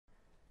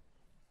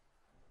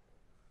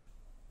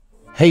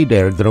Hey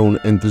there drone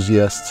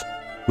enthusiasts,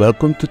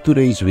 welcome to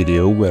today's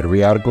video where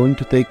we are going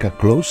to take a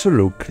closer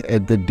look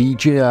at the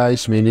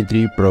DJI's Mini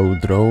 3 Pro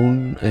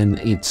drone and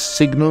its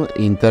signal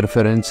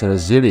interference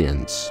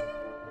resilience.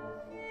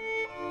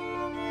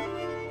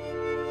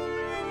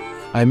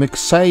 I'm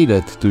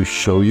excited to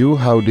show you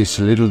how this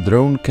little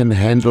drone can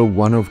handle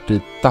one of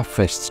the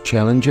toughest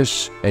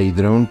challenges a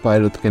drone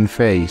pilot can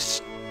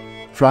face.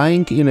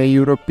 Flying in a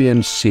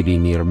European city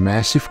near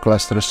massive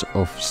clusters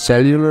of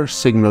cellular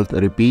signal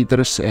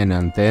repeaters and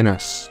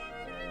antennas.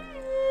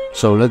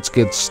 So let's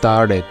get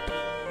started.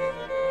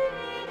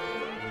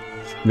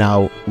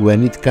 Now,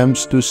 when it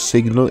comes to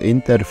signal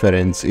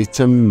interference, it's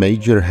a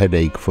major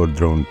headache for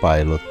drone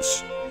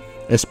pilots,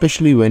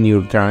 especially when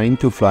you're trying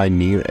to fly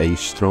near a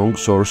strong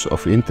source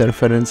of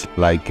interference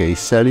like a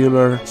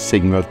cellular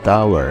signal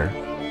tower.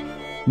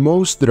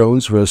 Most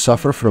drones will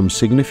suffer from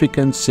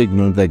significant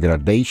signal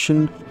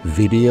degradation,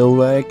 video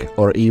lag,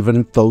 or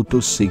even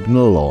total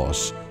signal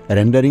loss,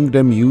 rendering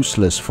them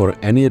useless for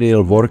any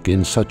real work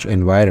in such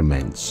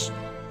environments.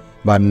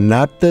 But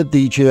not the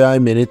DJI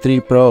Mini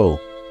 3 Pro.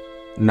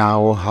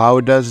 Now,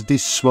 how does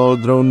this small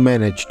drone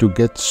manage to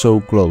get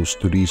so close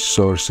to these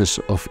sources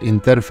of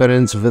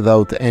interference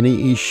without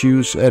any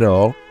issues at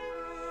all?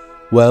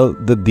 Well,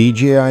 the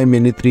DJI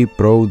Mini 3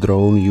 Pro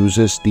drone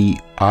uses the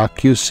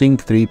AccuSync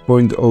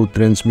 3.0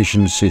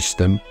 transmission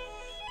system,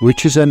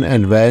 which is an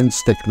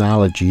advanced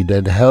technology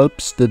that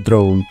helps the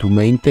drone to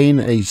maintain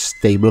a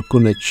stable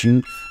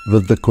connection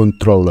with the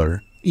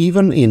controller,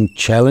 even in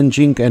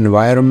challenging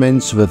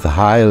environments with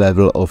high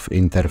level of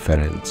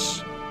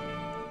interference.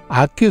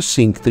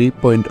 AccuSync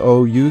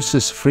 3.0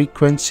 uses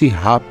frequency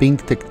hopping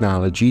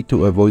technology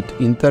to avoid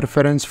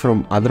interference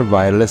from other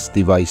wireless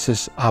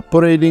devices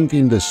operating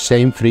in the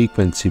same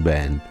frequency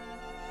band.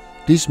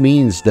 This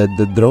means that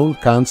the drone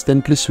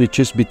constantly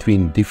switches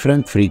between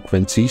different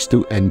frequencies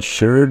to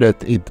ensure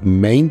that it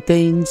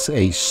maintains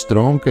a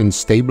strong and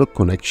stable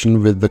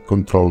connection with the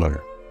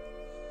controller.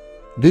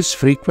 This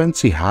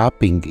frequency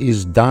hopping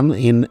is done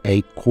in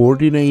a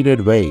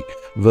coordinated way,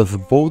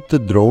 with both the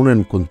drone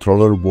and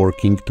controller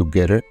working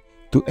together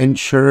to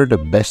ensure the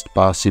best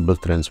possible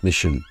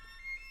transmission.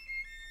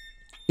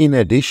 In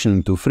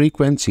addition to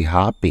frequency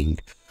hopping,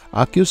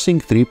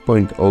 AccuSync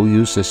 3.0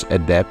 uses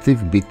adaptive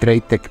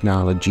bitrate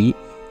technology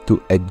to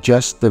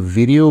adjust the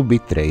video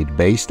bitrate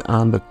based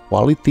on the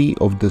quality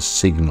of the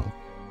signal.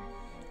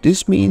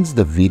 This means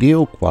the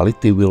video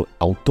quality will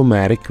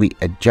automatically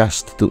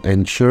adjust to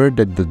ensure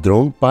that the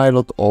drone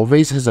pilot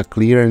always has a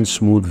clear and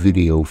smooth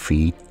video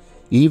feed,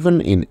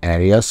 even in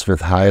areas with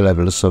high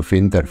levels of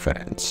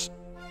interference.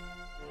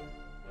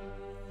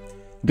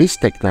 This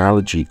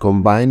technology,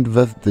 combined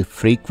with the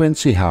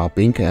frequency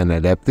hopping and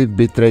adaptive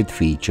bitrate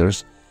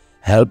features,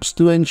 helps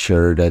to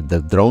ensure that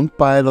the drone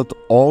pilot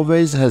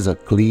always has a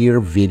clear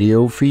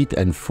video feed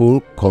and full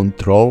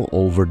control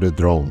over the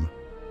drone.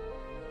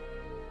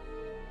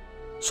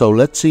 So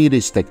let's see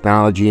this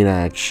technology in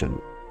action.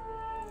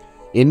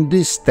 In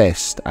this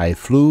test, I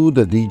flew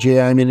the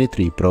DJI Mini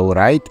 3 Pro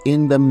right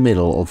in the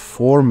middle of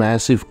 4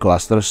 massive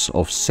clusters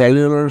of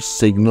cellular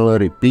signal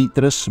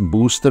repeaters,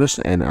 boosters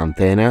and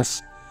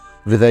antennas,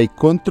 with a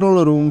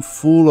control room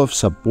full of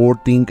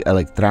supporting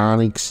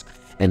electronics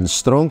and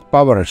strong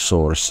power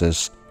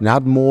sources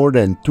not more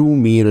than 2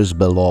 meters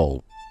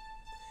below.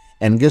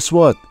 And guess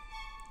what?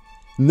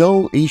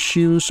 No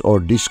issues or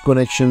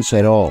disconnections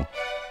at all.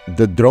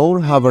 The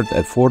drone hovered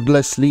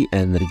effortlessly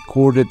and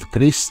recorded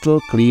crystal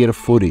clear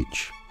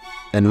footage.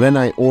 And when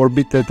I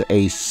orbited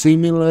a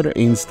similar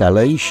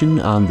installation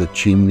on the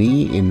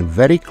chimney in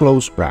very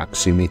close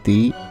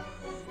proximity,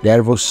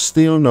 there was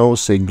still no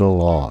signal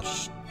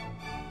loss.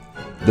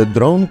 The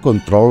drone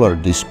controller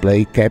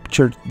display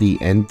captured the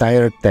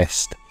entire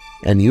test,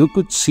 and you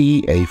could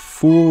see a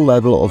full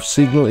level of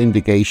signal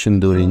indication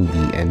during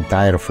the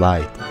entire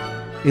flight.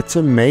 It's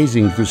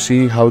amazing to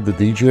see how the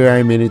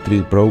DJI Mini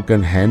 3 Pro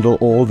can handle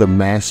all the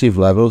massive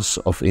levels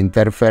of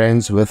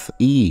interference with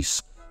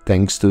ease,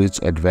 thanks to its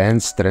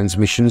advanced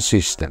transmission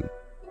system.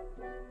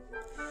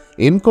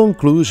 In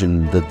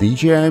conclusion, the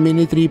DJI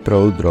Mini 3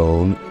 Pro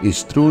drone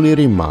is truly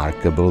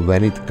remarkable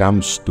when it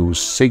comes to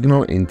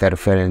signal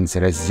interference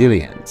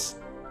resilience.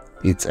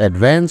 Its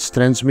advanced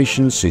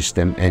transmission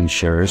system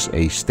ensures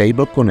a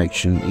stable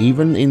connection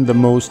even in the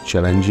most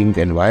challenging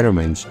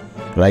environments,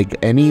 like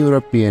any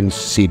European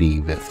city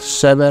with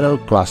several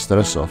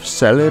clusters of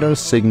cellular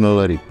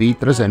signal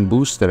repeaters and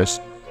boosters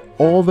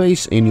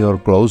always in your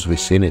close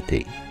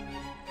vicinity.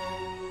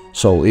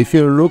 So if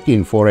you're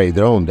looking for a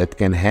drone that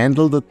can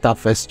handle the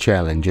toughest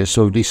challenges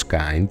of this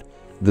kind,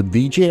 the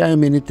DJI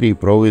Mini 3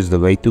 Pro is the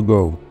way to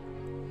go.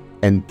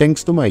 And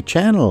thanks to my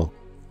channel,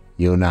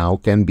 you now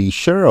can be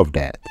sure of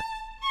that.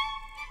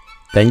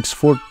 Thanks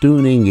for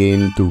tuning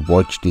in to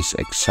watch this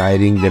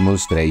exciting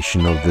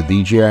demonstration of the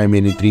DJI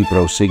Mini 3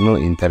 Pro signal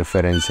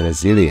interference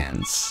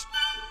resilience.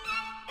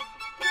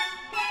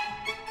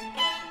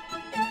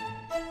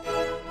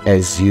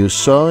 As you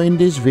saw in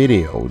this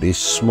video, this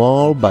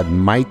small but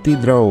mighty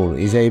drone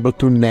is able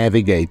to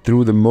navigate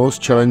through the most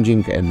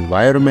challenging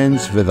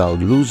environments without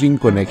losing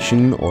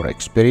connection or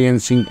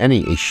experiencing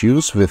any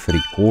issues with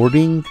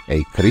recording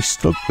a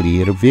crystal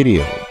clear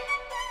video.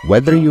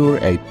 Whether you're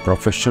a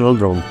professional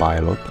drone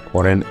pilot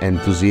or an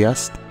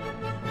enthusiast,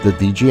 the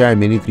DJI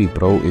Mini 3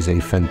 Pro is a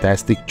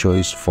fantastic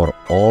choice for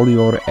all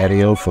your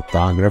aerial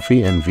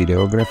photography and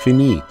videography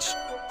needs.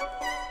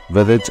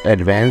 With its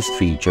advanced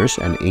features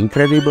and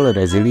incredible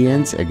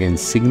resilience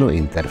against signal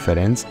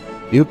interference,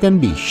 you can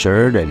be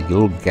sure that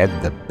you'll get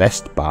the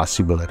best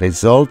possible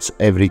results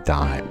every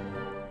time.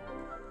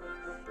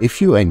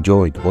 If you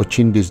enjoyed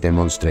watching this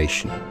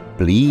demonstration,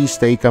 please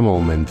take a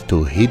moment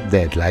to hit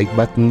that like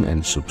button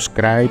and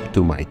subscribe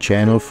to my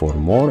channel for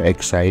more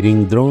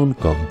exciting drone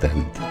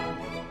content.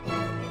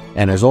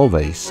 And as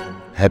always,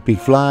 happy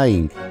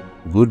flying!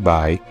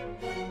 Goodbye!